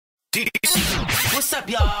what's up,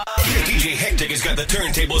 y'all? DJ Hektik has got the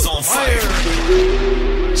turntables on fire.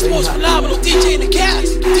 It's the most phenomenal DJ in the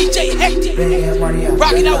cast, DJ Hektik.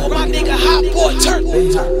 Rocking out with my nigga Hot Boy Turk.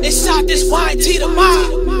 Inside this YNT Da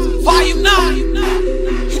Mobb, Volume 9.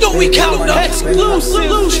 You know we counting up. Exclusive.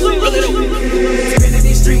 Been in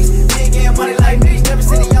these streets, ain't getting money like me. Never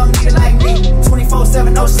seen a young nigga like me.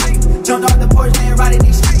 24/7, no sleep. Jumped off the porch, then riding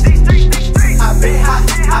these streets. I been high,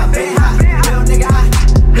 little nigga high.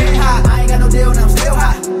 Been high, I ain't got no deal, and I'm still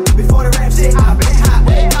high. Before the rap shit, I been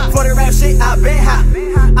high. Before the rap shit, I been high.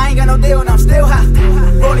 I ain't got no deal, and I'm still high.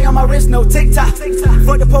 Rolling on my wrist, no TikTok.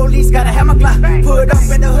 Fuck the police, gotta have my Glock. Put up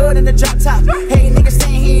in the hood and the drop top. Hey, nigga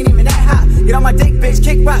saying he ain't even that hot. Get on my dick, bitch,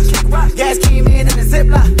 kick rock. Gas came in the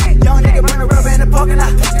ziplock. Young nigga bring a rubber in the parking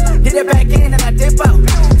lot. Get it back in and I dip out.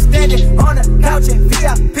 Standing on the couch and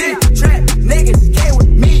VIP. Trap niggas came with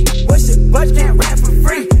me. What's your budget, can't rap for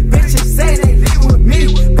free. Bitches say they leave with me.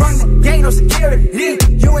 Run the game, no security.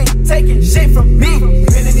 You ain't taking shit from me.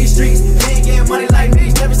 Been in these streets, they ain't getting money like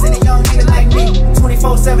me. Never seen a young nigga like me.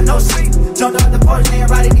 24/7, no sleep. Jumped off the porch, then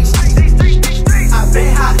riding these streets. I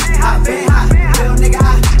been high, little nigga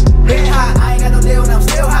high. Been high, I ain't got no deal, and I'm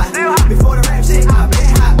still high. Before the rap shit, I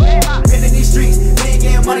been high. Been in these streets, they ain't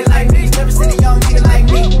getting money like me. Never seen a young nigga like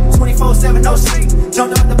me. 24/7, no sleep.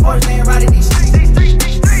 Jumped off the porch, then riding these streets.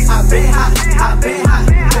 I been high,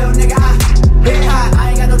 little nigga high. Been high, I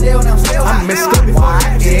ain't got no deal, and I'm still high. I'm Mr.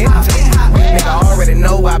 YNT. Nigga already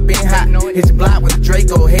know I been hot. Hit your block with a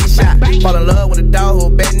Draco headshot. Fall in love with a dog who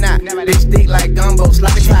bet not. Bitch thick like gumbo,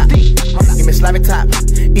 sloppy top. Give me sloppy top.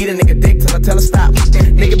 Eat a nigga dick till I tell her stop.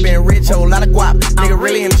 Nigga been rich, whole lot of guap. Nigga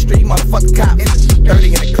really in the street, motherfucker cop.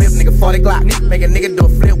 30 in the clip, nigga 40 Glock. Make a nigga do a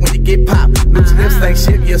flip when you get popped. Loose lips like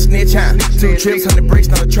shit, you a snitch, huh? 2 trips on the bricks,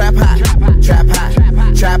 on the trap high. Trap high,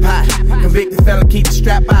 trap high. Convicted fella, keep the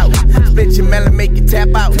strap out. Split your melon, make you tap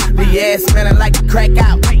out. The ass smelling like you crack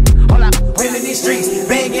out. Hold up. Been in these streets,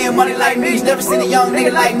 been getting money like me. Never seen a young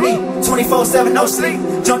nigga like me. 24/7, no sleep.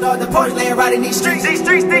 Jumped off the porch, laying right in these streets. I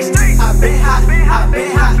been high,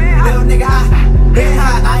 little nigga high. Been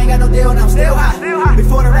high, I ain't got no deal, and I'm still high.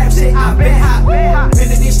 Before the rap shit, I been high.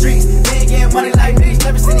 Been in these streets, been getting money like me.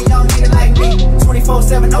 Never seen a young nigga like me.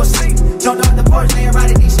 24/7, no sleep. Jumped off the porch, laying right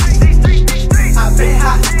in these streets. I been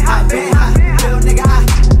high, little nigga high.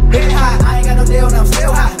 Been high, I ain't got no deal, and I'm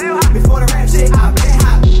still high. Before the rap shit, I been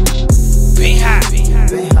high. Been high.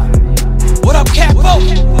 What up, Capo?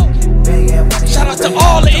 Shout out to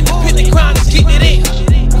all the independent grinders getting it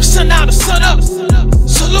in. From sun down to sun up.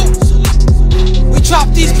 Salute. We drop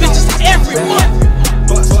these bitches every month.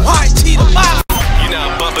 YNT Da Mobb. You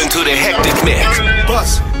now bumping to the Hektik mix.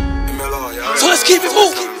 So let's keep it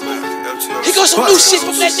moving. Here goes some new shit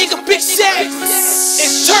from that nigga Big Sad.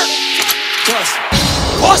 It's Turk.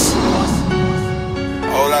 Bussin.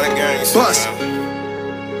 Whole lot of gangs.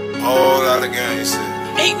 Whole lot of gangs.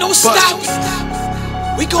 Ain't no stopping.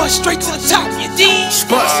 We going straight to the top, you dig?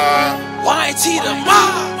 YNT Da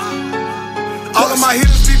Mobb. All of my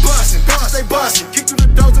hitters be bustin', they bustin'. Kick through the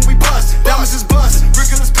doors and we bustin'. Diamonds is bustin',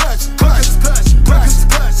 ridiculous clutch.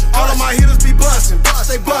 All of my hitters be bustin',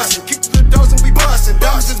 they bustin'. Kick through the doors and we bustin'.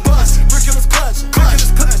 Diamonds is bustin', ridiculous clutch.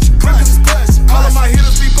 All of my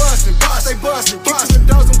hitters be bustin', they bustin'. Kick through the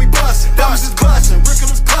doors and we bustin'. Diamonds is bustin',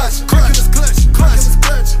 ridiculous clutch.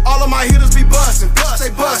 All of my hitters be bustin', they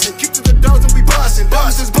bustin'. Kick through the doors and we bustin'.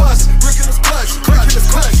 Diamonds is bustin', ridiculous clutch.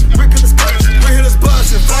 We hitters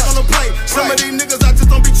bustin', flag on the plate. Some of these niggas I just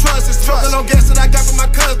don't be trusted. Struggling on gas that I got from my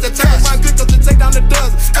cousin. That take my good cause to take down the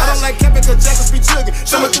dozen. I don't like capping cause jackets be chugging.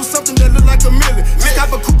 Someone do something that look like a million. This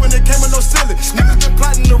type of coupe and it came with no ceiling. Niggas been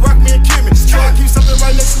plotting to rock me and kill me. Try to keep something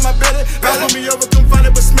right next to my belly. Pass me over, come find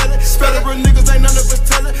it but smell it. Spell it, real niggas ain't none of us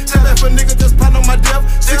tell it. Tell that for niggas just pot on my death.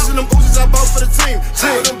 6 of them oozes I bought for the team. 2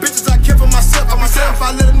 of them bitches I kept for myself. I'm myself if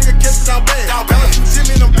I let a nigga catch it down bad. Balance you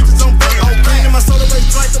Jimmy and them bitches on bad. Green in my soda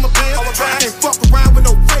waist, drink on my pants. I can't fuck around with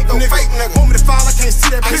no fake nigga. Want me to fall, I can't see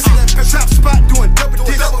that bitch. Trap spot doing double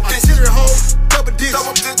dip. Consider it whole double dip.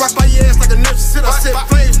 Rock by your ass like a nurse. Sit I set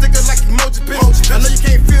flames, nigga, like MojoBeatz. I know you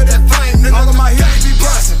can't feel that flame, nigga. All of my hitters be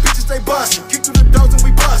bustin', bitches they bustin'. Kick through the doors and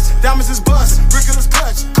we bustin'. Diamonds is bustin', ridiculous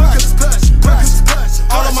clutch.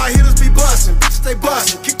 All of my hitters be bustin', bitches they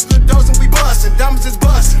bustin'. Kick through the doors and we bustin'. Diamonds is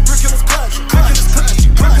bustin', ridiculous clutch.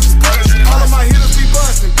 All of my hitters be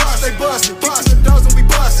bustin', they bustin'. Kick through the doors and we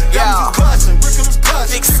bustin'. Diamonds is bustin', ridiculous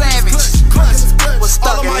clutch. Big Savage. What's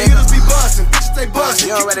stuck all of my in hitters be bustin', bitches they bustin'.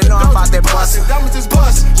 You already know about that bustin'. Diamonds is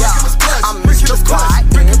bustin', ridiculous clutch. I'm Mr.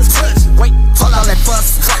 Wait, hold on that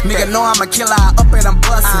fuss. Nigga know I'm a killer, I up and I'm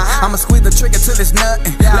bustin'. I'ma squeeze the trigger till it's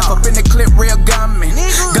nothing. Left up in the clip, real gunman.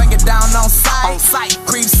 Gun you down on sight.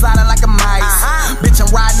 Creep sliding like a mice. Bitch, I'm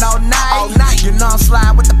riding all night. You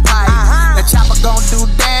non-slide with the pipe. The chopper gon' do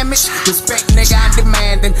damage. Respect, nigga, I'm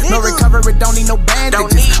demanding. No recovery, don't need no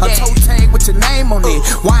bandages. A toe tag with your name on it.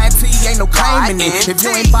 YNT ain't no claiming it. If you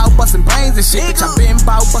ain't bout bustin' brains and shit, bitch, I been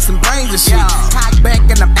bout bustin' brains and shit. Cock back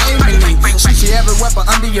and I'm aiming it. Shoot you every weapon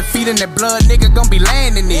under your feet and that blood nigga gon' be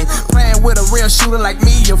landing it. Playing with a real shooter like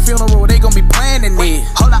me, your funeral they gon' be planning it.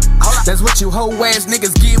 Hold up. That's what you hoe ass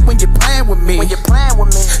niggas get when you playin' with me.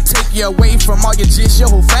 Take you away from all your jits, your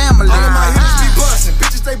whole family. All of my hitters be bustin',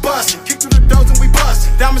 bitches they bustin'. Kick through the doors and we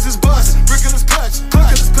bustin'. Diamonds is bustin', ridiculous clutch,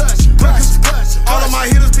 All of my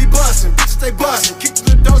hitters be bustin', bitches they bustin'. Kick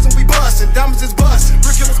through the doors and we bustin'. Diamonds is bustin',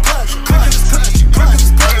 ridiculous clutch,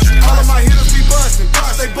 All of my hitters be bustin',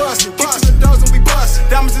 bitches they bustin'. Kick through the doors and we bustin'.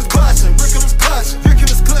 Diamonds is bustin',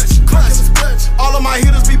 ridiculous clutch, All of my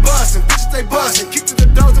hitters be bustin', bitches they bustin'. Kick through the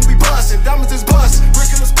doors and we bustin'. Diamonds is bustin',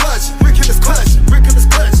 ridiculous clutch,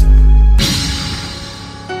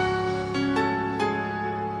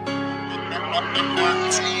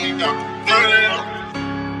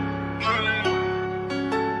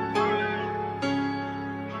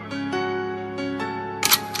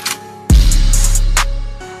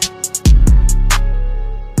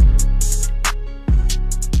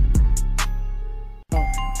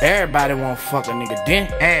 Everybody wanna fuck a nigga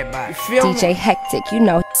then. Everybody. You feel DJ Hektik, you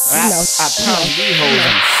know. I promise these hoes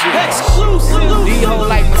ain't shit. Exclusive. These hoes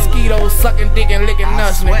like mosquitoes sucking dick and licking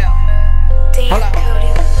nuts, nigga. Hold up.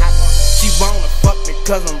 She wanna fuck me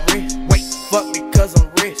cause I'm rich. Wait, fuck me cause I'm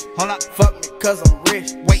rich. Hold up. Fuck me cause I'm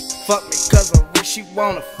rich. Wait, fuck me cause I'm rich. She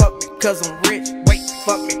wanna fuck me cause I'm rich. Wait,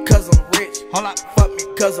 fuck me cause I'm rich. Hold up. Fuck me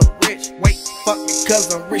cause I'm rich. Wait, fuck me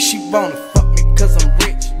cause I'm rich. She wanna fuck me cause I'm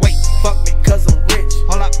rich. Wait, fuck me cause I'm rich.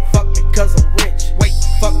 Hold up. Fuck me cause I'm rich. Wait,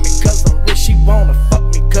 fuck me cause I'm rich. She wanna fuck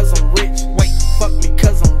me cause I'm rich. Wait, fuck me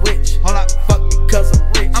cause I'm rich. Hold up. Fuck me cause I'm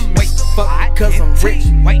rich. Wait, fuck me cause I'm rich.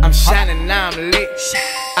 I'm shining, now I'm lit.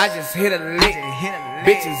 I just hit a lick.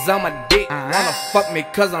 Bitches on my dick. Wanna fuck me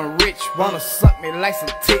cause I'm rich. Wanna suck me like some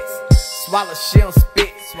tits. Swallow, she don't spit.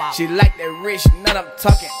 She like that rich nut, I'm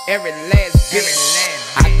talking every last bit.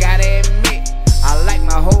 I gotta admit, I like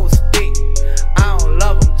my whole stick. I don't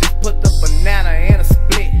love them, just put the banana in a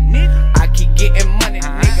split. I keep getting money,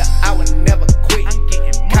 nigga, I would never quit.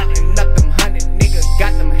 Counting up them 100, nigga,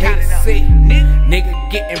 got them haters sick. Nigga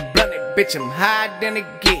getting blunted, bitch, I'm higher than it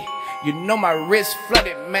get. You know my wrist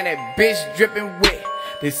flooded, man, that bitch drippin' wet.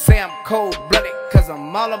 They say I'm cold-blooded, cause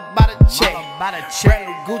I'm all about a check. Brand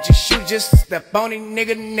new Gucci shoe, just step on these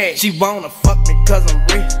nigga neck. She wanna fuck me cause I'm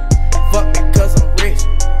rich. Fuck me cause I'm rich.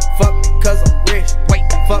 Fuck me cause I'm rich. Wait,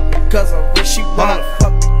 fuck me cause I'm rich. She wanna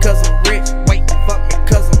fuck me cause I'm rich. Wait, fuck me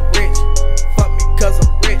cause I'm rich. Fuck me cause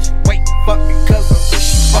I'm rich. Wait, fuck me cause I'm rich.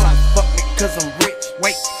 She wanna fuck me cause I'm rich.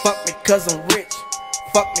 Wait, fuck me cause I'm rich.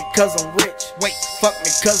 Fuck me cause I'm rich. Wait, fuck me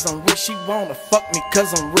cause I'm rich. She wanna fuck me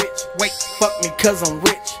cause I'm rich. Wait, fuck me cause I'm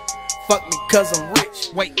rich. Fuck me cause I'm rich.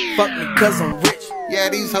 Wait, fuck me cause I'm rich. Yeah,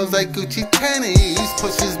 these hoes like Gucci tennies,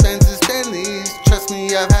 pushes, Benzes, Bentleys. Trust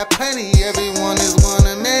me, I've had plenty. Everyone is one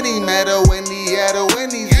of many. Met a Wendy at a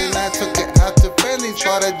Wendy's, and I took it out to Friendly's.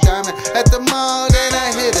 Bought a diamond at the mall, then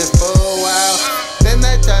I hit it for a while. Then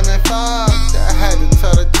that diamond fogged, I had to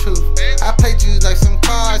tell the truth. I played you like some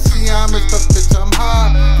cards. See, I'm rich, but bitch, I'm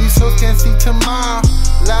hard. These hoes can't see tomorrow.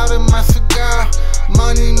 Loud in my cigar.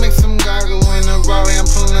 Money makes them gargle in a Rari. I'm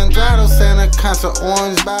pulling throttle. Santa concert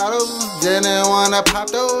orange bottles. Didn't wanna pop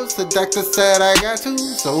those. The doctor said I got to.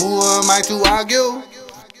 So who am I to argue?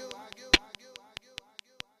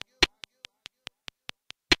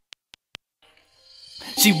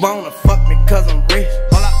 She wanna fuck me cause I'm rich.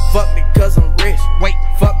 Hold up. Fuck me cause I'm rich. Wait,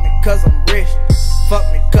 fuck me cause I'm rich. Fuck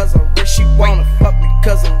me cause I'm rich. She wanna fuck me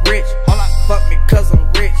cause I'm rich. Hold up. Fuck me cause I'm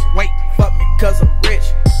rich. Wait, fuck me cause I'm rich.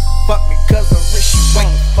 Fuck me cause I'm rich. She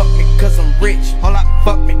wanna fuck me cause I'm rich. Hold up.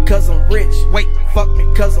 Fuck me cause I'm rich. Wait, fuck me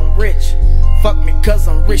cause I'm rich. Fuck me cause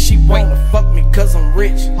I'm rich. She wanna fuck me cause I'm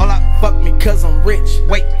rich. Hold up. Fuck me cause I'm rich.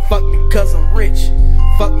 Wait, fuck me cause I'm rich.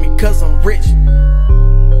 Fuck me cause I'm rich.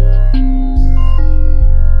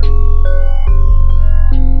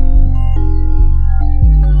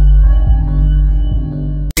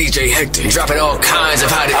 DJ Hektik, dropping all kinds of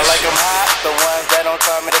hot. I like them hot, the ones that don't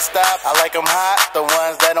tell me to stop. I like them hot, the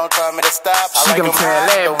ones that don't tell me to stop. I like them hot,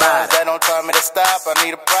 the ones that don't tell me to stop. I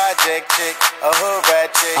need a project chick, a hood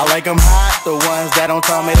rat chick. I like them hot, the ones that don't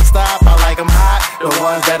tell me to stop. I like them hot, the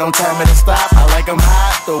ones that don't tell me to stop. I like them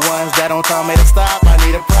hot, the ones that don't tell me to stop. I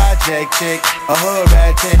need a project chick, a hood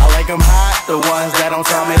rat chick. I like them hot, the ones that don't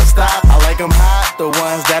tell me to stop. I like them hot, the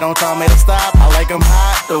ones that don't tell me to stop. I like them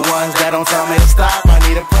hot, the ones that don't tell me to stop. I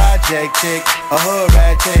need a project chick, a hood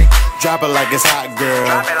rat chick. Drop it like it's hot, girl.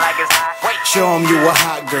 Drop it like it's hot. Wait. Show 'em you a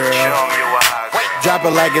hot girl. Show 'em you a hot girl. Drop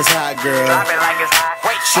it like it's hot, girl.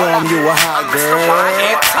 Show them you a hot girl.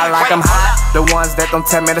 I like them hot, the ones that don't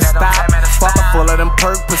tell me to stop. Fuck her full of them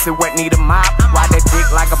perk, pussy wet, need a mop. Ride that dick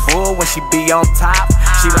like a bull when she be on top.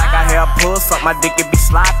 She like I hair pull, suck my dick, it be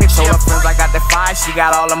sloppy. Told her friends I got that fire, she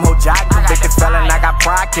got all them whole jock. Convicted felon, I got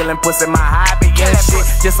pride, killing pussy my hobby. Yeah, shit,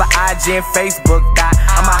 just an IG and Facebook dot.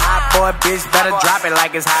 I'm a hot boy, bitch, better drop it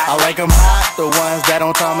like it's hot. I like them hot, the ones that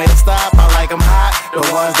don't tell me to stop. I like them hot, the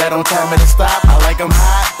ones that don't tell me to stop. I like them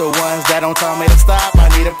hot, the ones that don't tell me to stop. I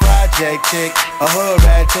need a project chick, a hood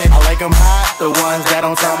rat chick. I like them hot, the ones that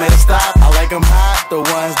don't tell me to stop. I like them hot, the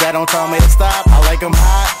ones that don't tell me to stop. I like them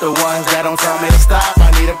hot, the ones that don't tell me to stop.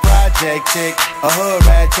 I need a project chick, a hood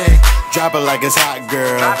rat chick. Drop it like it's hot,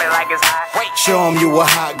 girl. Show them you a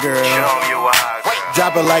hot girl.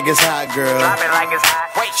 Drop it like it's hot, girl.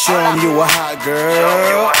 Show them you a hot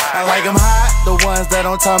girl. I like them hot, the ones that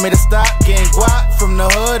don't tell me to stop. Getting guap from the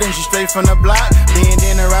hood and she straight from the block. Being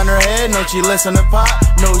in around her head, no she listen to pop.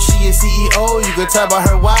 No she is CEO, you could tell by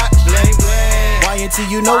her watch. Bling bling. YNT,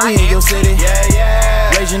 you know we in your city. Yeah,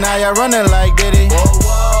 yeah. Rageni, I running like Diddy. Whoa,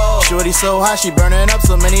 whoa. Shorty so hot, she burning up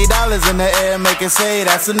so many dollars in the air, make it say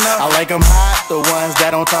that's enough. I like them hot, the ones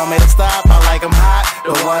that don't tell me to stop. I like them hot,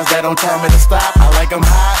 the ones that don't tell me to stop. I like them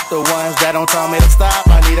hot, the ones that don't tell me to stop.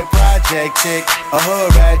 I need a project chick, a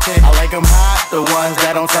hood rat chick. I like them hot, the ones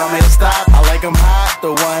that don't tell me to stop. I like them hot,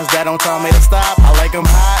 the ones that don't tell me to stop. I like them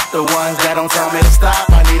hot, the ones that don't tell me to stop.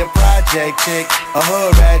 I need a project chick, a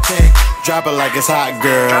hood rat chick. Drop it like it's hot,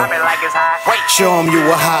 girl. Show them you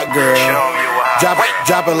a hot girl. Drop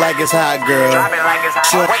it like it's hot, girl.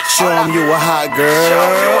 Show them you a hot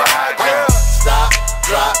girl. Stop,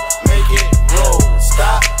 drop, make it roll.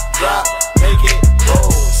 Stop, drop, make it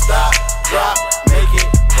roll. Stop, drop, make it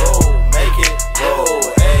roll. Make it roll.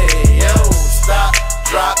 Hey yo, stop,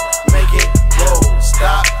 drop, make it roll.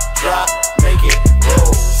 Stop, drop, make it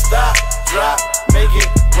roll. Stop, drop, make it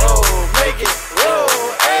roll. Make it roll.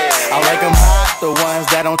 Hey. I like them hot, the ones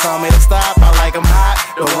that don't tell me to stop. I like them hot,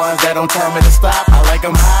 the ones that don't tell me to stop. I like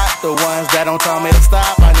them hot, the ones that don't tell me to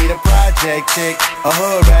stop. I need a project chick, a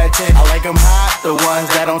hood rat chick. I like them hot, the ones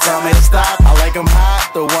that don't tell me to stop. I like them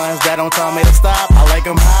hot, the ones that don't tell me to stop. I like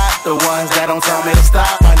them hot, the ones that don't tell me to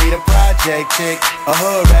stop. I need a project chick, a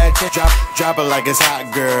hood rat chick. Drop it like it's hot,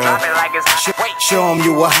 girl. Show them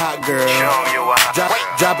you a hot girl.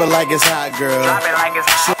 Drop it like it's hot, girl.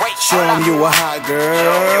 Show them you a hot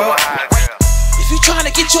girl. If you trying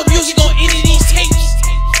to get your music on any of these tapes,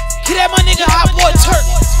 get at my nigga Hot Boy Turk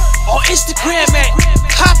on Instagram at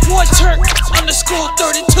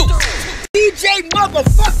HotBoyTurk_32. DJ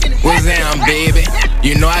motherfucking What's down, baby?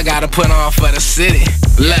 You know I gotta put on for the city.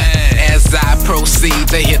 Look, as I proceed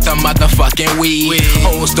to hit the motherfucking weed.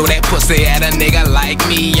 Hoes throw that pussy at a nigga like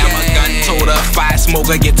me. I'm a gun-toter, fire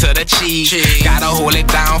smoker, get to the cheese. Gotta hold it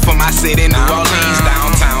down for my city, New Orleans.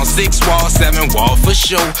 Downtown, 6 wall, 7 wall for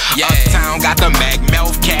sure. Uptown, got the Mac,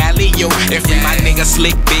 Melf, Cali, yo. And free my nigga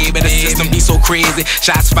Slick, baby. The system be so crazy.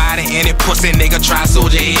 Shots fired at any pussy nigga try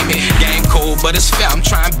soldier hit me. Game cold, but it's fair. I'm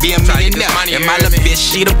trying to be a millionaire. And my little bitch,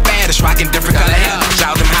 she the baddest, rockin' different color hair.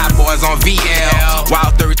 Shout out them hot boys on VL.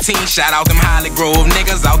 Wild 13, shout out them Holly Grove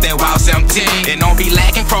niggas out there, Wild 17. And don't be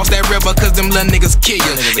lacking, cross that river, cause them little niggas kill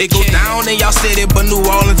you. It go down in y'all city, but New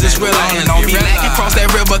Orleans is realer. And don't be lacking, cross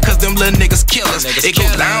that river, cause them little niggas kill us. It go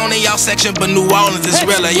down in y'all section, but New Orleans is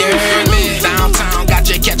realer, you heard me? Downtown got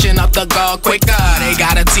you catching up the guard quicker. They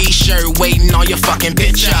got a t-shirt waiting on your fucking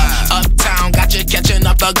picture. Uptown got you catching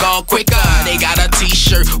up the guard quicker. They got a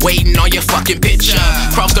t-shirt waiting on your fucking picture.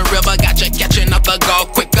 Cross the river, got you catching up the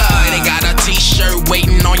guard quicker. They got a t-shirt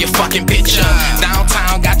waiting on your fucking picture.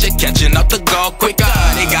 Downtown got you catching up the guard quicker.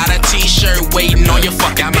 They got a t-shirt waiting on your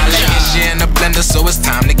fucking picture. Got my legs in the blender, so it's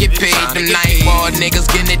time to get paid. Them night ball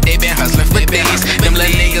niggas getting it, they been hustling for days. Them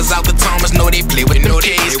little niggas out the Thomas know they play with no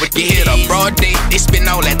K's. You hit a broad day, they spin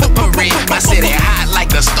all at the parade. My city hot like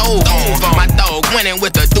the stove on. My dog winning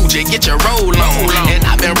with the doogie, get your roll on. And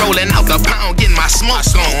I've been rolling out the pound, getting my smoke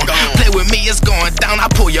on. Play with me, it's going down,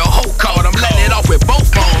 I pull your whole card. I'm letting it off with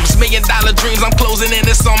both arms. $1 million dreams, I'm closing in,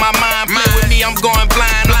 it's on my mind. Play with me, I'm going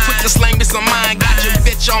blind. I'm quick to slang me some mind. Got your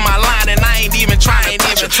bitch on my line, and I ain't even trying.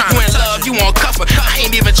 You in love, you want cuff her. I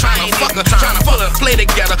ain't even trying to fuck her. Trying to pull her, play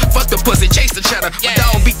together. Fuck the pussy, chase the cheddar. My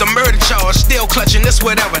dog beat the murder charge, still clutching this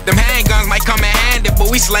whatever. Them handguns might come in handy, but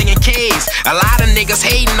we slanging K's. A lot of niggas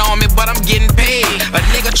hating on me, but I'm getting paid. A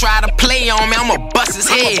nigga try to play on me, I'ma bust his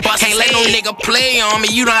head. Can't let no nigga play on me,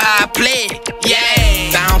 you know how I play.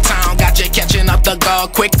 Yeah. Downtown got you catching up the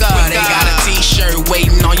guard quicker. They got a t-shirt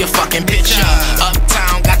waiting on your fucking picture.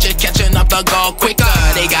 Uptown got you catching up the guard quicker.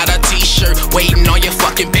 They got a t-shirt waiting on your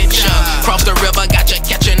fucking picture. Cross the river got you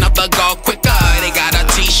catching up the guard quicker. They got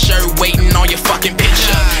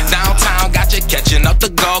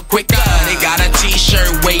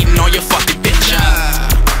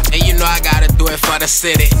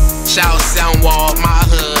city. Shout 7 wall, my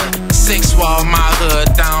hood. 6 wall, my hood.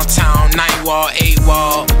 Downtown, 9 wall, 8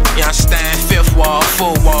 wall. You understand? 5th wall,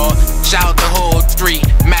 4 wall. Shout the whole 3,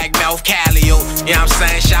 Mac Mouth, Calio. You know what I'm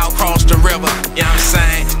saying? Shout across the river. You know what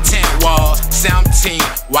I'm saying? 10 wall, 17,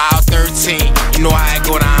 Wild 13. You know how it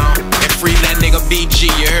go down. And free that nigga BG,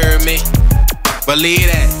 you heard me? Believe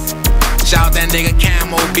that. Shout that nigga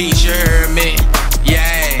Camo Beatz, you heard me?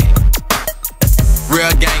 Yeah.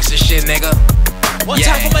 Real gangster shit, nigga. One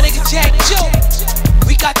time for my nigga Jakk.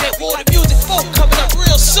 We got that water music folk coming up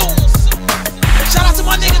real soon. Shout out to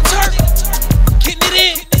my nigga Turk. Getting it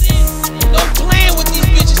in. No playing with these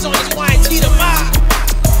bitches on this YNT Da Mobb.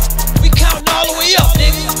 We counting all the way up,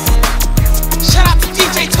 nigga. Shout out to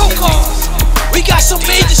DJ Tokars. We got some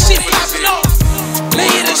major shit popping off. Lay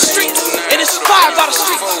in the streets and inspired by the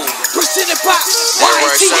streets. Presented by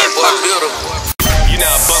YNT Hektik. You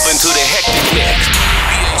now bumping to the Hektik mix.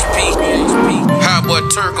 Hot boy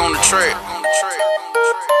Turk on the track.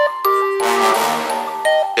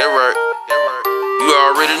 That right. You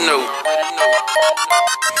already know.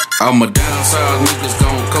 All my down south niggas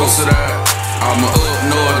gon' coast it out. All my up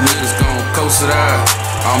north niggas gon' coast it out.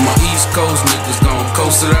 All my east coast niggas gon'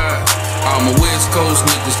 coast it out. All my west coast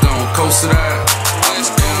niggas gon' coast it out. All my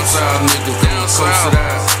down south niggas gon' coast it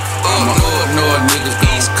out. All my up north niggas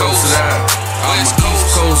gon' coast it out. All my east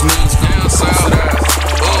coast niggas gon' coast it out.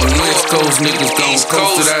 All my west coast niggas gon'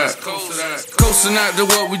 coast it out. Coasting out to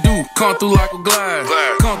what we do, come through like a glide.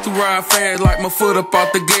 Come through ride fast like my foot up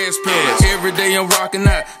off the gas pedal. Every day I'm rocking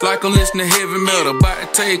out like I'm listening to heavy metal. About to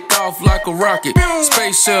take off like a rocket.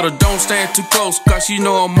 Space shuttle, don't stand too close, cause you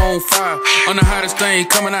know I'm on fire. I'm the hottest thing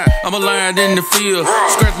coming out, I'm aligned in the field.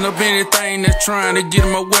 Scratching up anything that's trying to get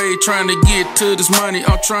in my way. Trying to get to this money,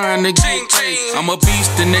 I'm trying to get paid. I'm a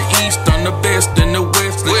beast in the east, I'm the best in the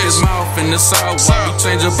west. Lick his mouth in the south, while we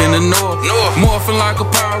change up in the north. Morphing like a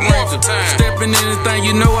Power Ranger. Stepping anything,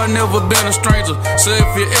 you know I never been a stranger. So if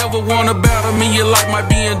you ever wanna battle me, your life might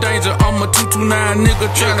be in danger. I'm a 229 nigga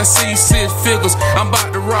tryna see 6 figures. I'm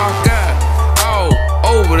about to rock out all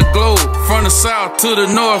over the globe, from the south to the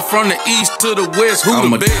north, from the east to the west. Who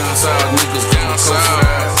the best? Down south niggas down south.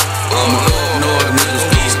 I'm a up north niggas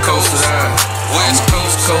east coast out. West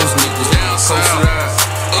coast niggas down south.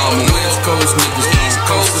 I'm a west coast niggas east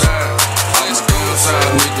coast out. I'm a down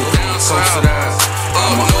south niggas down south out.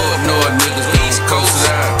 I'm a up north niggas east coast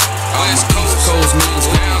out. I'm a coast niggas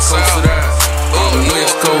down south out. I'm a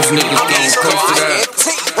west coast niggas east coast out.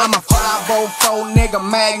 I'm a 504 nigga,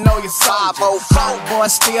 Magnolia soldier. Boy,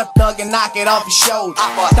 still thuggin', knock it off your shoulder.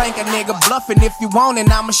 Think a nigga bluffin', if you want it,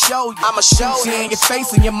 I'ma show you. See in your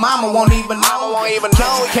face and your mama won't even know.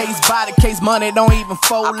 Catch a case, body case, money don't even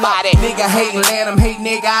fold up. Nigga hatin', let him hate,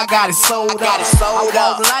 nigga, I got it sold up. I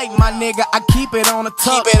won't like my nigga, I keep it on the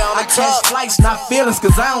tuck. I catch flights, not feelings,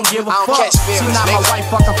 cause I don't give a fuck. She not my wife,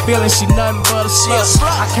 fuck her feelings, she nothing but a slut.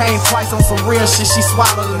 I came twice on some real shit, she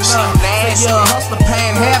swallowed enough. Say you're a hustler,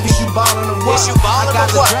 paying half, you ballin' the what? I got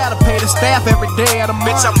the drive to pay the staff every day of the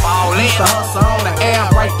month. I'm ballin'. Used to hustle on the air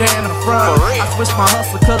right there in the front. I switched my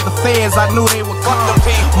hustle cause the feds, I knew they would come.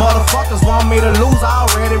 Motherfuckers want me to lose, I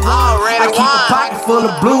already won. I keep a pocket full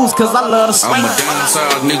of blues cause I love to swing. I'm a down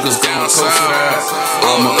south niggas down coast out.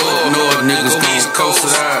 I'm a up north niggas east coast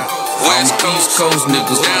out. West coast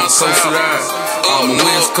niggas down coast out. I'm a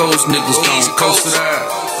west coast niggas down coast out.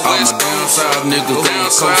 I'm a down south niggas down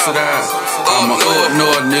coast out. I'm a up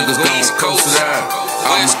north niggas down coast out.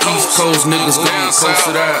 I'm a east coast niggas down coast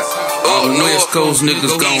out. I'm a west coast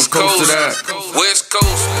niggas down coast out. West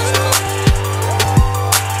Coast.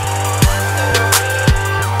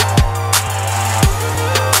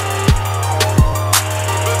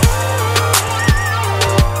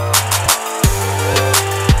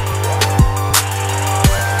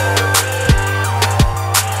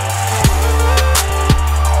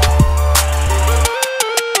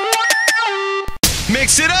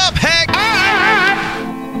 Mix it up, Hek!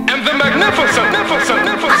 And the magnificent.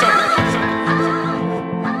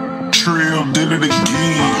 Trill did it again.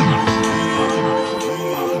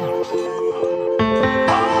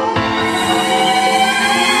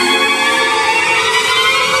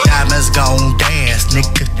 Diamonds gon' dance,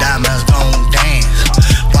 nigga, diamonds gon' dance.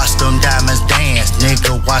 Watch them diamonds dance,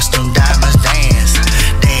 nigga, watch them diamonds dance.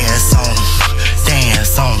 Dance on them,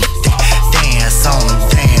 dance on them, dance on them,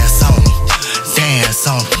 dance on them. Dance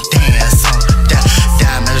on them, dance on them.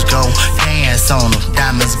 Diamonds go dance on them.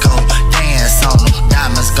 Diamonds go dance on them.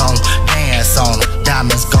 Diamonds go dance on them.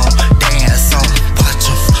 Diamonds go dance on them.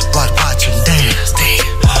 Watch them dance, dance.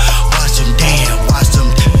 Watch them dance, watch them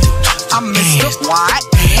dance. I Mr. White.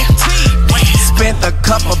 Spent a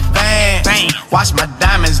couple bands. Watch my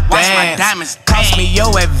diamonds dance. dance. Cost me your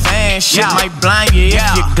advance. Shit might blind you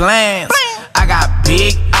if you glance. I got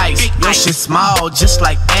big ice, your shit small, just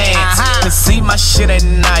like ants. Can see my shit at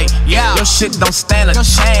night, your shit don't stand a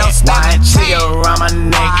chance. YNT around my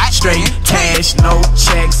neck, straight cash, no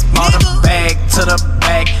checks. Bought a bag to the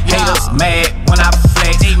back, haters mad when I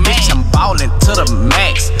flex. Bitch, I'm ballin' to the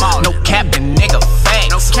max, no capping, nigga,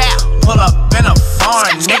 facts. Pull up in a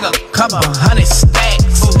foreign nigga, couple 100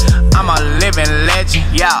 stacks. I'm a living legend,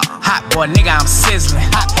 hot boy nigga, I'm sizzling.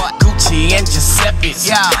 Gucci and Giuseppe's,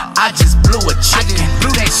 I just blew a chicken.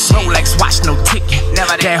 Rolex watch, no ticking.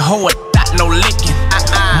 That hoe a dot, no licking.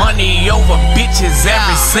 Money over bitches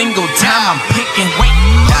every single time I'm picking.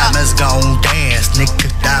 Diamonds gon' dance, nigga,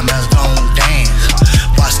 diamonds gon' dance.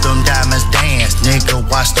 Watch them diamonds dance, nigga,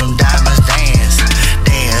 watch them diamonds dance.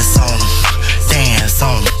 Dance on them, dance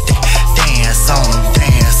on them, dance on them,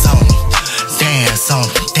 dance on them, dance on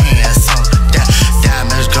them, dance on them.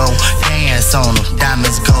 Diamonds go dance on them,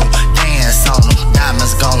 diamonds go dance on them,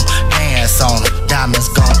 diamonds gon' dance on them, diamonds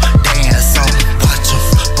gon' dance on them. Watch them,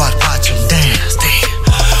 watch them dance, dance.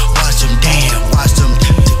 Watch them dance, watch them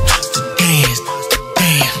dance,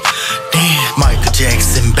 dance, dance. Michael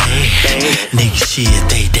Jackson bad, nigga shit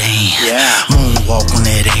they dance. Moonwalk on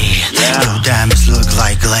that ass. Your diamonds look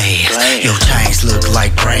like glass, your chains look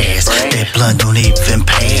like brass. That blunt don't even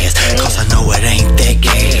pass, cause I know it ain't that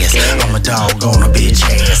gas. I'm a dog on a bitch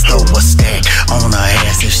ass, throw a stack on her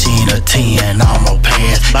ass. If she ain't a 10, I'ma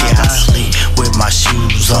pass. Yeah, I sleep with my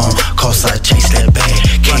shoes on, cause I chase that bag.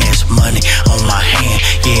 Cash money on my hand,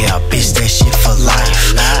 yeah, bitch, that shit for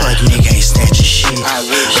life. But nigga ain't snatching shit,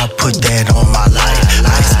 I put that on my life.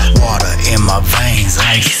 Ice water in my veins,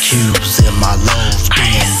 ice cubes in my lows.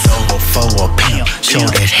 Bend over for a pimp, show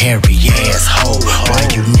that hairy ass hoe. Why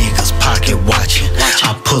you niggas pocket watching?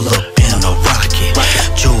 I pull up in a rocket,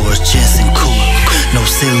 George Jensen cool. No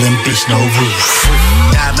ceiling, bitch, no roof.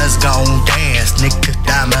 Diamonds gon' dance, nigga,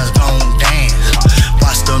 diamonds gon' dance.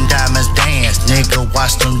 Watch them diamonds dance, nigga,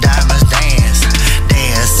 watch them diamonds dance.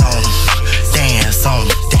 Dance on them, dance on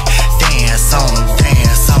them, dance on them,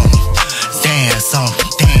 dance on them, dance on them,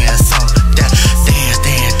 dance on them. Dance,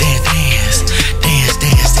 dance, dance, dance, dance,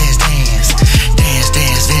 dance, dance, dance,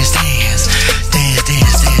 dance, dance, dance, dance, dance,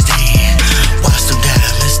 dance, dance, dance. Watch them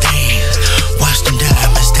diamonds dance, watch them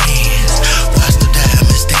diamonds dance, watch them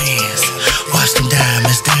diamonds dance, watch them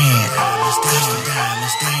diamonds dance, watch them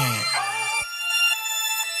diamonds dance.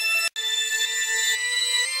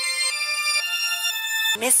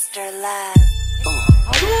 Mr. Love.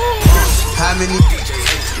 How many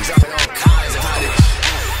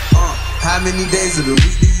how many days of the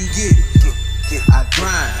week do you get it?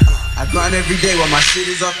 I grind every day while my shit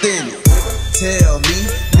is authentic. Tell me,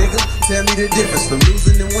 nigga, tell me the difference from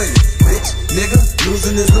losing and winning. Bitch, nigga,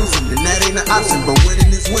 losing is losing, and that ain't an option, but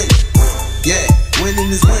winning is winning. Yeah, winning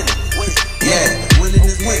is winning. Yeah, winning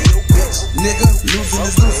is winning. Bitch, nigga, losing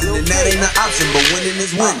is losing, and that ain't an option, but winning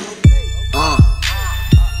is winning.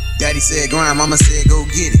 Daddy said grind, mama said go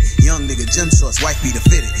get it. Young nigga, gym shorts, wife beater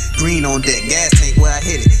fitted. Green on deck, gas tank where I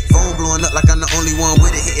hit it. Phone blowing up like I'm the only one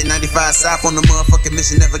with it. Hitting 95 south on the motherfucking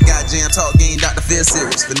mission. Never got jam talk game, Dr. Phil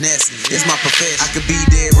serious. Finessing, it's my profession. I could be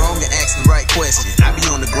dead wrong and ask the right question. I be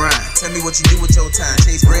on the grind. Tell me what you do with your time.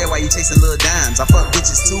 Chase bread while you chasing little dimes. I fuck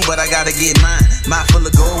bitches too, but I gotta get mine. Mouth full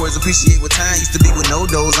of gold words, appreciate what time. Used to be with no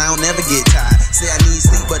doors, I don't never get tired. Say I need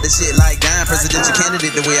sleep, but the shit like dying. Presidential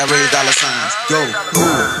candidate, the way I raise dollar signs. Go,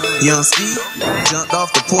 cool. Young ski, jumped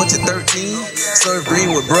off the porch at 13. Served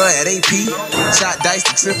green with bruh at AP. Shot dice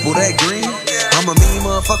to triple that green. I'm a mean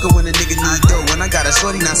motherfucker when a nigga need dough. When I got a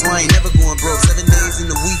shorty, now so I ain't never going broke. 7 days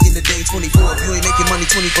in the week, in the day 24. If you ain't making money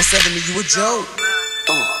 24/7, then you a joke.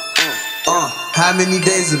 How many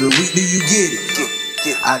days of the week do you get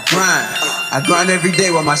it? I grind every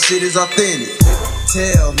day while my shit is authentic.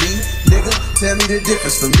 Tell me, nigga, tell me the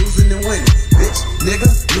difference from losing and winning. Bitch, nigga,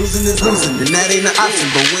 losing is losing, and that ain't an option,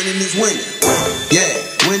 but winning is winning. Yeah,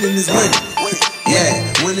 winning is winning. Yeah,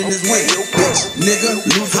 winning is winning. Bitch, nigga,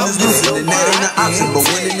 losing is losing, and that ain't an option, but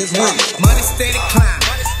winning is winning. Money steady climb,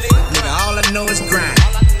 nigga, all I know is grind.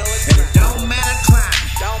 And it don't matter climb,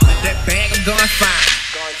 that bag I'm gonna find.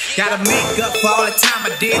 Gotta make up for all the time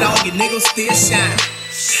I did, all you niggas still shine.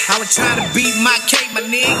 I was trying to beat my cake, my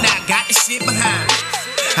nigga, now I got the shit behind.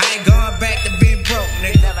 I ain't going back to being broke,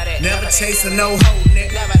 nigga. Never chasing no hoe,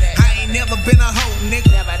 nigga. I ain't never been a hoe,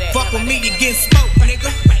 nigga. Fuck with me, you get smoked,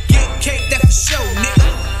 nigga. Get cake, that for sure, nigga.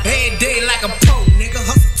 Every day like a pro, nigga.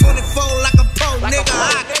 Hustle 24 like a pro, nigga.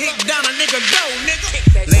 I kick down a nigga door,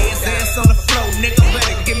 nigga. Lay his ass on the floor, nigga.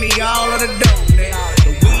 Better give me all of the dough, nigga.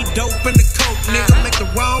 The weed dope and the coke, nigga. Make the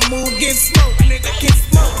wrong move, get smoked, nigga. Get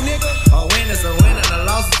smoked, nigga. A win is a win and a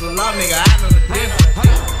loss is a loss,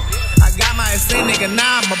 nigga,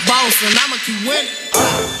 now I'm a boss and I'ma keep winning.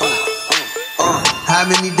 How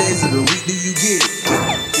many days of the week do you get it?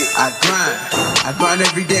 I grind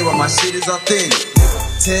every day while my shit is authentic.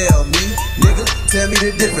 Tell me, nigga, tell me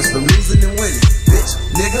the difference from losing and winning. Bitch,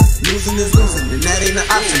 nigga, losing is losing, and that ain't an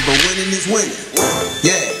option, but winning is winning.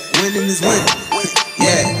 Yeah, winning is winning.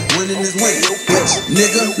 Yeah, winning is winning. Bitch,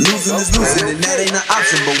 nigga, losing is losing, and that ain't an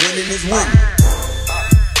option, but winning is winning.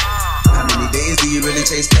 How many days do you really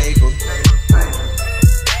chase paper?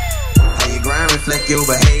 How you grind reflect your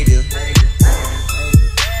behavior?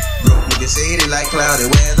 Broke niggas shady like cloudy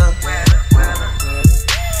weather.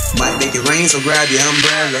 Might make it rain, so grab your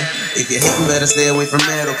umbrella. If you're hating, better stay away from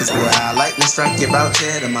metal. Cause boy, I like to strike you about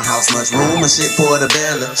cheddar. My house much room, and shit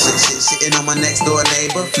portobello. Shitting on my next door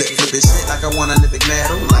neighbor. Flipping shit like I want Olympic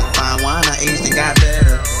medal. Like fine wine, I aged and got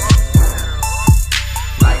better.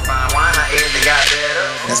 Like fine wine, I aged and got better.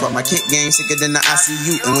 That's why my kick game sicker than the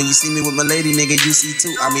ICU. And when you see me with my lady, nigga, you see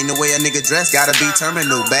too. I mean the way a nigga dress gotta be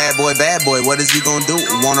terminal. Bad boy, what is you gonna do?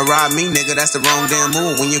 Wanna rob me, nigga, that's the wrong damn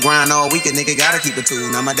move. When you grind all week, a nigga gotta keep it too.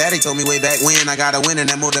 Now my daddy told me way back when I gotta win, and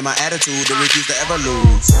that more than my attitude to refuse to ever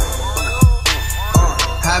lose.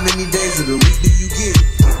 How many days of the week do you get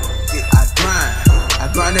it? I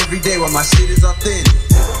grind every day while my shit is authentic.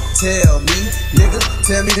 Tell me, nigga,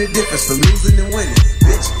 tell me the difference from losing and winning.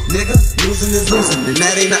 Bitch, nigga, losing is losing, and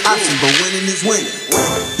that ain't an option, but winning is winning.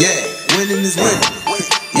 Yeah, winning is winning.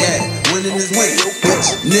 Yeah, winning is winning.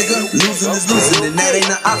 Bitch, nigga, losing is losing, and that ain't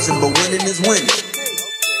an option, but winning is winning.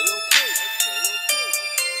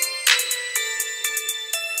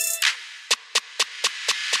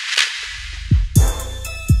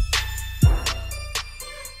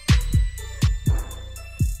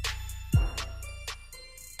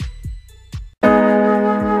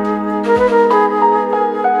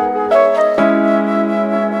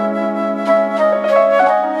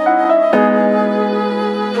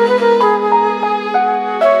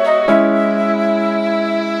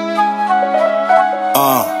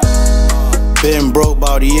 Been broke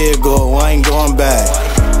about a year ago, I ain't going back.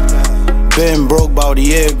 Been broke about a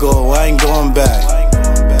year ago, I ain't going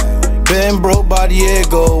back. Been broke about a year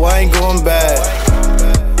ago, I ain't going back.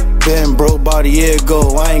 Been broke about a year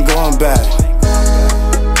ago, I ain't going back.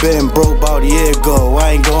 Been broke about a year ago,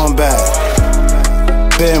 I ain't going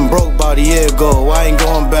back. Been broke about a year ago, I ain't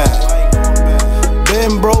going back.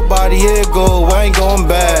 Been broke about a year ago, I ain't going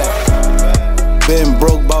back. Been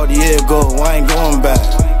broke about a year ago, I ain't going back.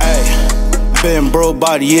 Ay. Been broke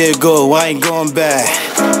about a year ago, I ain't going back.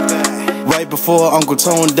 Right before Uncle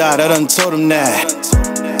Tone died, I done told him that.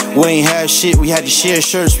 We ain't have shit, we had to share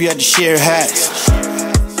shirts, we had to share hats.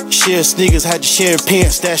 Share sneakers, had to share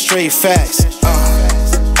pants, that's straight facts.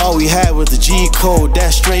 All we had was the G code,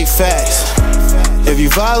 that's straight facts. If you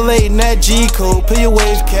violating that G code, pay your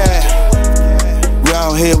wage cap.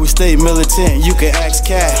 Round here we stay militant, you can ask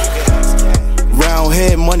cat. Round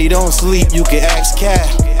here money don't sleep, you can ask cat.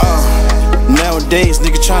 Nowadays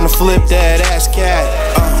nigga tryna flip that ass cat.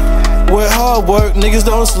 With hard work, niggas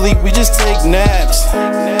don't sleep, we just take naps.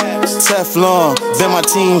 Teflon, been my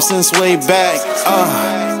team since way back.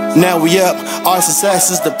 Now we up, our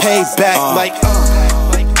success is the payback.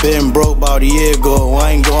 Been broke about a year ago,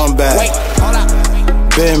 I ain't going back.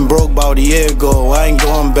 Been broke about a year ago, I ain't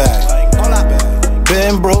going back.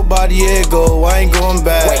 Been broke about a year ago, I ain't going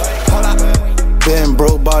back. Been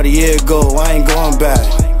broke about a year ago, I ain't going back.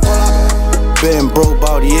 Been broke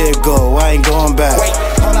about a year ago, I ain't going back.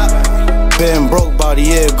 Been broke about a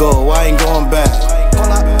year ago, I ain't going back.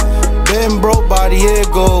 Been broke about a year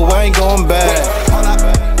ago, I ain't going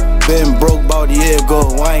back. Been broke about a year ago,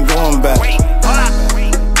 I ain't going back.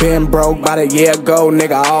 Been broke about a year ago,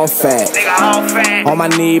 nigga all fat. On my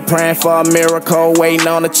knee praying for a miracle, waiting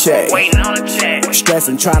on a check.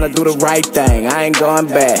 Stressing, trying to do the right thing, I ain't going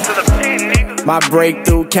back. My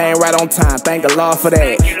breakthrough came right on time, thank the Lord for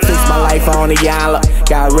that. Fixed my life on the island,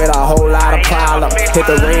 got rid of a whole lot of problems. Hit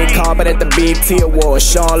the red carpet at the BT Awards,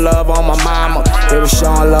 showing love on my mama. They was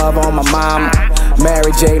showing love on my mama.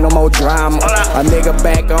 Mary J, no more drama. A nigga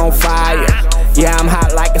back on fire, yeah, I'm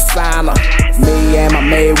hot like a sauna. Me and my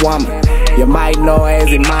maid woman, you might know as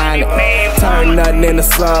Emani. Turn nothing into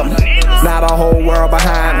something, not a whole world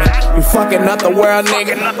behind me. You fucking up the world,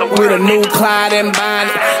 nigga, with a new Clyde and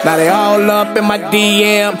Bonnie. Now they all up in my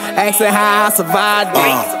DM, asking how I survived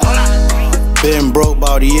it. Been broke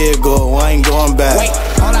about a year ago, I ain't going back.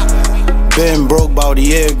 Been broke about a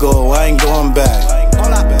year ago, I ain't going back.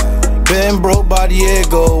 Been broke about a year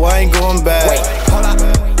ago, I ain't going back.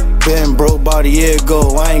 Been broke about a year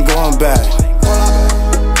ago, I ain't going back.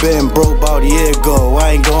 Been broke about a year ago,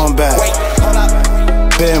 I ain't going back.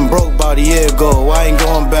 Been broke about a year ago, I ain't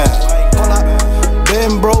going back.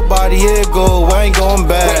 Been broke about a year ago, I ain't going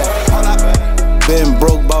back. Been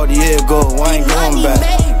broke about a year ago, I ain't going back.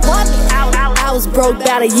 I was broke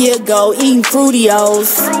about a year ago, eating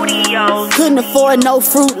Fruitios. Couldn't afford no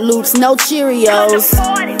Fruit Loops, no Cheerios.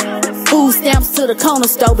 Food stamps to the corner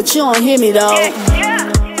store, but you don't hear me though.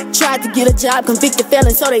 Tried to get a job, convicted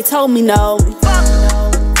felon, so they told me no.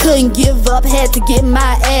 Couldn't give up, had to get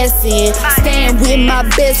my ass in. Staying with my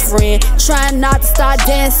best friend, trying not to start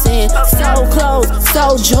dancing. Sold clothes,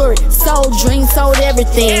 sold jewelry, sold dreams, sold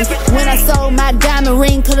everything. When I sold my diamond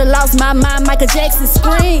ring, could've lost my mind, Michael Jackson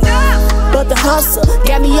scream. But the hustle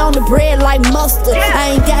got me on the bread like mustard.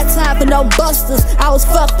 I ain't got time for no busters. I was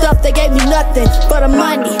fucked up, they gave me nothing. For the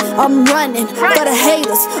money, I'm running. For the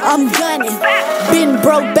haters, I'm gunning. Been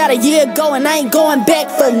broke about a year ago and I ain't going back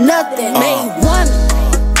for nothing. Made one.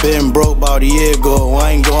 Been broke about a year ago,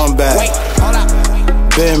 I ain't going back.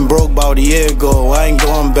 Been broke about a year ago, I ain't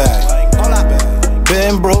going back.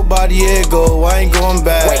 Been broke about a year ago, I ain't going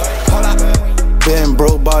back. Been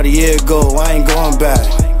broke about a year ago, I ain't going back.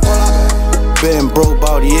 Been broke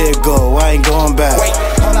about a year ago, I ain't going back.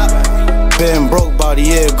 Been broke about a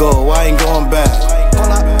year ago, I ain't going back.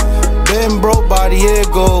 Been broke about a year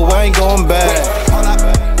ago, I ain't going back.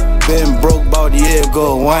 Been broke about a year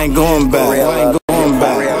ago, I ain't going back. I ain't going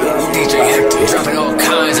back. DJ Hektik dropping all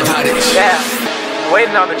kinds of hot shit. Yeah,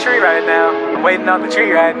 waiting on the tree right now. I'm waiting on the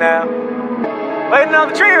tree right now. Waiting on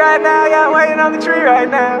the tree right now. Yeah, I'm waiting on the tree right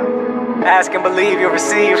now. Ask and believe you'll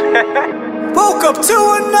receive. Woke up to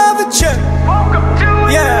another check. Woke up to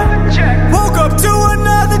another check. Woke up to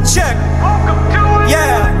another check. Woke up to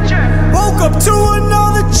another check. Woke up to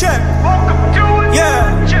another check. Woke up to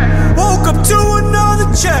another check. Woke up to another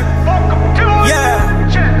check. Woke up to another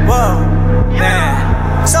check. Whoa,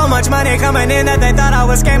 man. So much money coming in that they thought I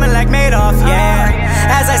was scamming like Madoff, yeah.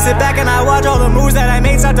 As I sit back and I watch all the moves that I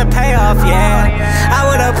made start to pay off, yeah. I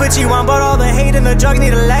would've put you on, but all the hate and the drugs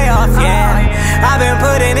need a layoff, yeah. I've been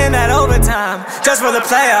putting in that overtime just for the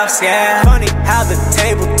playoffs, yeah. Funny how the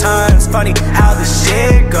table turns, funny how the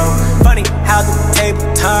shit go. Funny how the table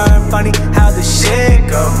turn, funny how the shit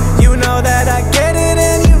go. You know that I get it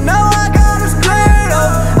and you know I gotta split,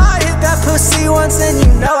 oh. I hit that pussy once and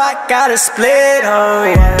you know I gotta split, oh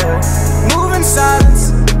yeah. Move in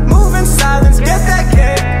silence, get that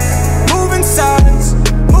cake. Move in silence,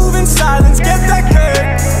 get that cake.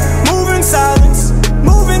 Move in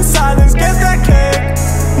silence, get that cake.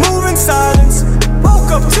 Move in silence.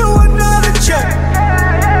 Woke up to another check.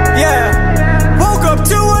 Yeah. Woke up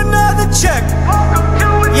to another check.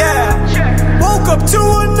 Yeah. Woke up to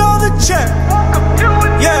another check.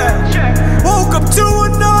 Yeah. Woke up to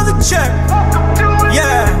another check.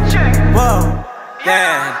 Yeah. Whoa.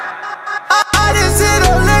 Man. I just hit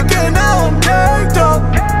a lick and now I'm caked up.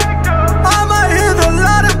 I might hit a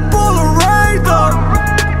lot of full of rain up.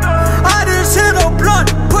 I just hit a blunt,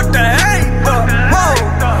 put the hate up. Whoa.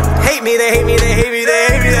 Hate me, they hate me, they hate me, they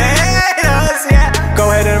hate me, they hate us, yeah.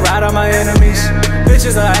 Go ahead and ride on my enemies.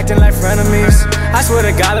 Bitches are acting like frenemies. I swear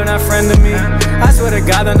to God they're not friend to me. I swear to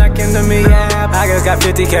God they're not kin to me, yeah. I just got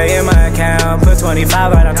 50K in my account, put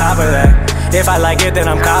 25 right on top of that. If I like it, then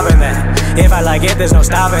I'm copping that. If I like it, there's no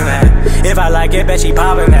stopping that. If I like it, bet she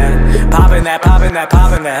popping that. Popping that, popping that,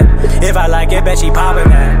 popping that. If I like it, bet she popping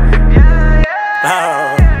that.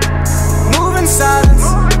 Oh. Move in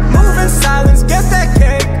silence, get that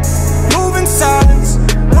cake. Move in silence,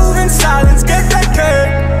 get that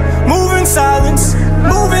cake. Move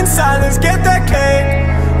in silence, get that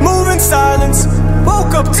cake. Move in silence.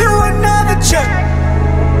 Woke up to another check.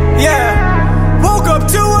 Yeah. Woke up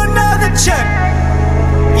to another check.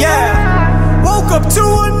 Yeah. Woke up to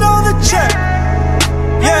another check.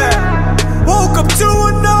 Yeah. Woke up to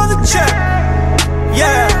another check.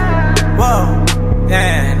 Yeah. Whoa.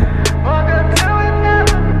 Man.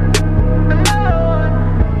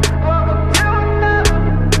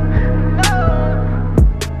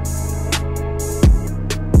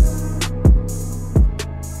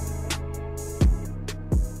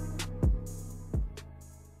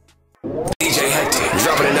 DJ Hektik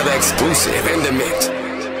dropping another exclusive in the mix.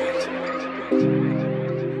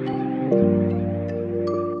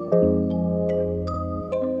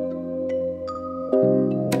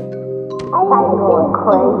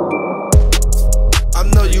 I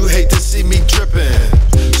know you hate to see me drippin',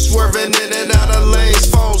 swerving in and out of lanes,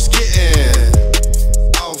 phones getting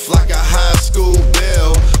off like a high school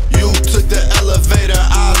bell. You took the elevator,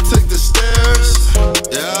 I took the stairs.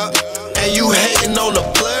 Yeah, and you hating on the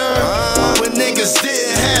player. When niggas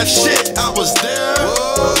didn't have shit, I was there.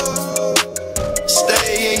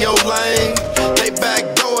 Stay in your lane. They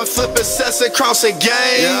back going, flipping sets and crossing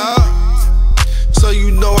game. Yeah. so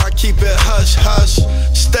you know I keep it hush hush.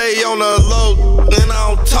 Stay on the low, and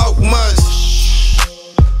I don't talk much.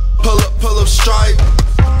 Pull up, strike.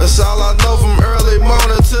 That's all I know from early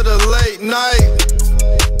morning to the late night.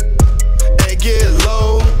 And get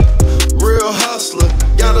low, real hustler,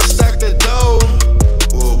 gotta stack the dough.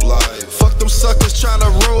 Fuck them suckers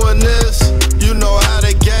tryna ruin this. You know how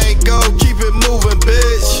the gang go, keep it moving,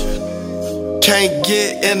 bitch. Can't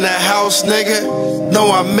get in the house, nigga.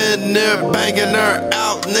 No, I'm in there banging her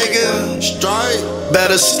out, nigga. Strike,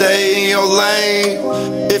 better stay in your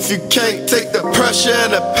lane. If you can't take the pressure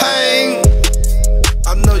and the pain,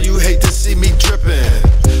 I know you hate to see me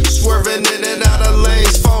drippin', swerving in and out of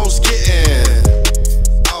lanes, phones getting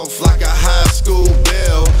off like a high school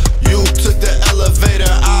bell. You took the elevator,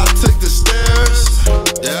 I took the stairs.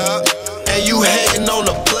 Yeah, and you hating on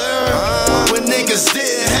the player. When niggas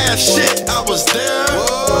didn't have shit, I was there.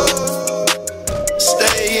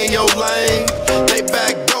 Stay in your lane. They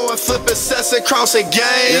back going, flipping sets and crossing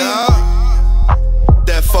game. Yeah,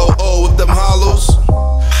 that 4-0 with them hollows.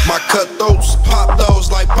 My cutthroats pop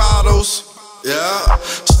those like bottles. Yeah,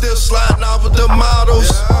 still sliding off with the models.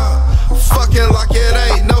 Yeah. Fucking like it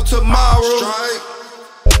ain't no tomorrow.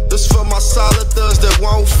 Strike. This for my solid thugs that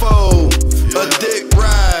won't fold. A dick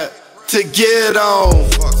ride to get on.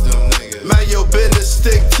 Fuck them niggas. Man, your business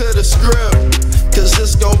stick to the script, cause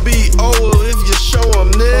it's gon' be over if you show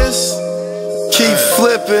them this. Keep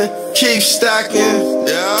flipping, keep stacking.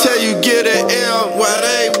 Yeah. Till you get an M while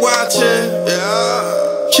they watching. Yeah.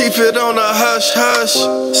 Keep it on a hush hush.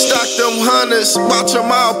 Stock them hundreds, watch them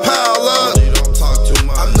all pile up.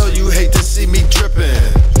 I know you hate to see me drippin',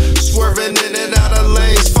 swerving in and out of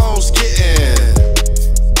lanes, phones getting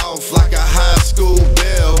off like a high school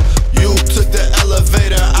bell. You took the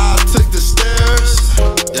elevator, I took the stairs.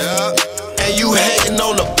 Yeah, and you hating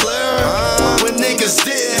on the player. When niggas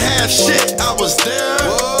didn't have shit, I was there.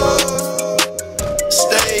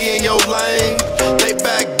 Stay in your lane. They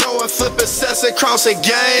back going, flipping sets and crossing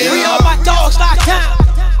game. Free all my dogs locked down.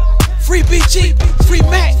 Free BG, free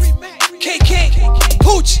Mac, KK,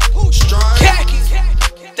 Pooch, Khaki.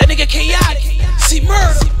 That nigga chaotic, see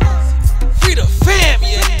murder. Free the fam,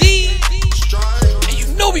 yeah, indeed. And you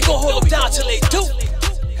know we gon' hold them down till they do.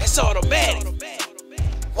 That's automatic.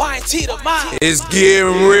 YNT Da Mobb. It's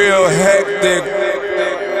getting real hectic.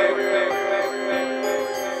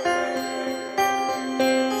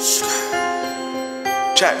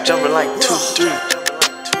 Trap jumping like 2-3.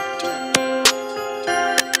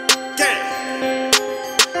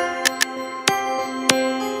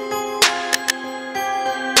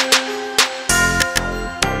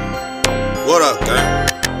 What up,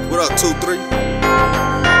 gang? What up, 2-3?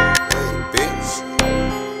 Hey, bitch.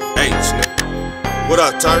 Hey, nigga. What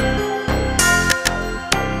up, Turk?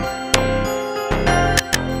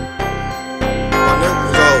 My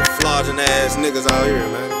niggas old flogging ass niggas out here,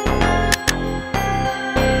 man.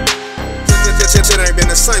 Shit ain't been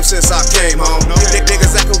the same since I came home.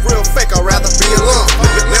 Niggas actin' real fake, I'd rather be alone.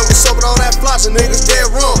 Man, we sobered all that flogging niggas dead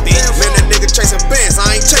wrong. Man, that nigga chasing bands,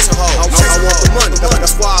 I ain't chasing hoes. I want the money,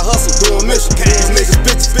 that's why I hustle, doing mission. These niggas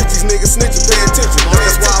bitches, these niggas snitching, pay attention.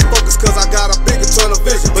 That's why I focus, cause I got a bigger tunnel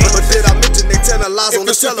vision. But did I mention they telling lies on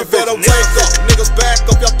the television? Better wake up, niggas back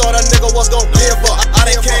up, y'all thought a nigga was gon' give up. I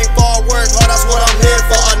done came far, work hard, that's what I'm here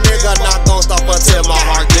for. A nigga not gon' stop until my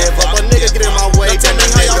heart give up. A nigga get in my way, then the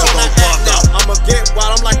nigga gon' fuck up. I'ma get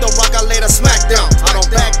wild, I'm like the Rock, I laid a smack down. I don't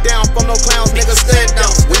back down from no clowns, nigga stand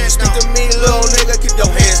down. When you speak to me, little nigga, keep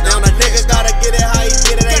your hands down. A nigga gotta get it how he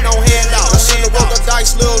get it, ain't no handout. I should've rolled the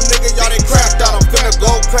dice, little nigga, y'all they cracked out. I'm finna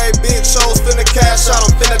go crazy, big shows, finna cash out.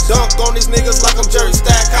 I'm finna dunk on these niggas like I'm Jerry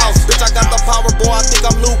Stackhouse. Bitch, I got the power, boy, I think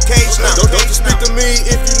I'm Luke Cage now. Don't you speak to me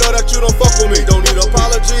if you know that you don't fuck with me. Don't need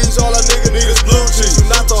apologies, all a nigga need is blue cheese.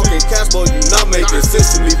 You not talking cash, boy, you not making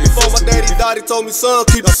sense to me. Before my daddy died, he told me, son,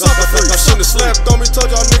 keep a sucker free. I should've slept on me,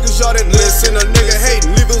 told y'all niggas y'all didn't listen. A nigga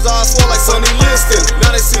hating, leave his eyes swell like Sonny Liston.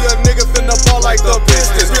 Now they see a nigga finna ball like the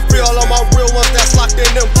Pistons. Get free all of my real ones that's locked in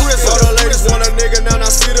them prisons. All the ladies want a nigga, now I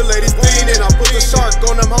see the ladies beaming. I put the shark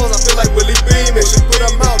on them hoes, I feel like Willie Beeman. She put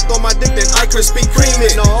her mouth on my dick, then I crispy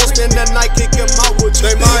creaming. No host in the night, kick him out with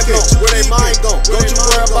you. They mind go, where they mind go. Don't you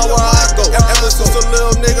worry about where I go. Ever since a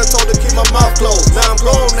little nigga told to keep my mouth closed. Now I'm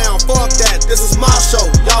grown now, fuck that, this is my show.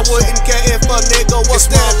 Y'all wouldn't care if a nigga was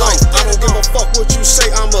stand like. I don't give a fuck what you say,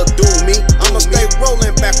 I'ma do me. I'ma stay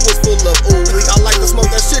rolling backwards full of ooey. I like to smoke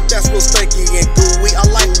that shit that's real stanky and gooey. I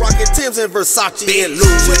like rockin' Timbs and Versace and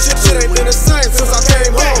Louis. Shit ain't been the same since I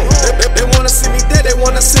came home. They wanna see me dead, they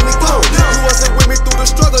wanna see me gone. You wasn't with me through the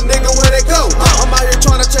struggle, nigga, where they go? I'm out here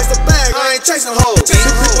trying to chase a bag, I ain't chasing hoes.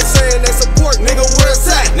 People saying they support, nigga, where it's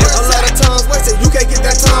at? A lot of times wasted, you can't get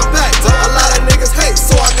that time back. A lot of niggas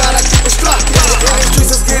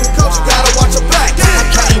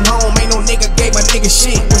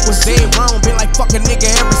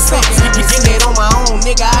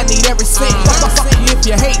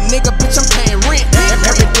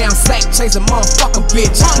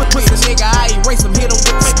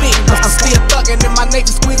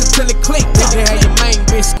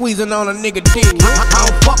squeezing on a nigga dick. I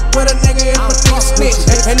don't fuck with a nigga if a nigga snitch.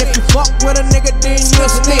 And if you fuck with a nigga, then you a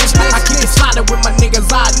snitch. I keep it solid with my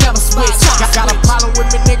niggas, I never switch. Got a problem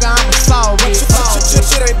with me, nigga, I'ma solve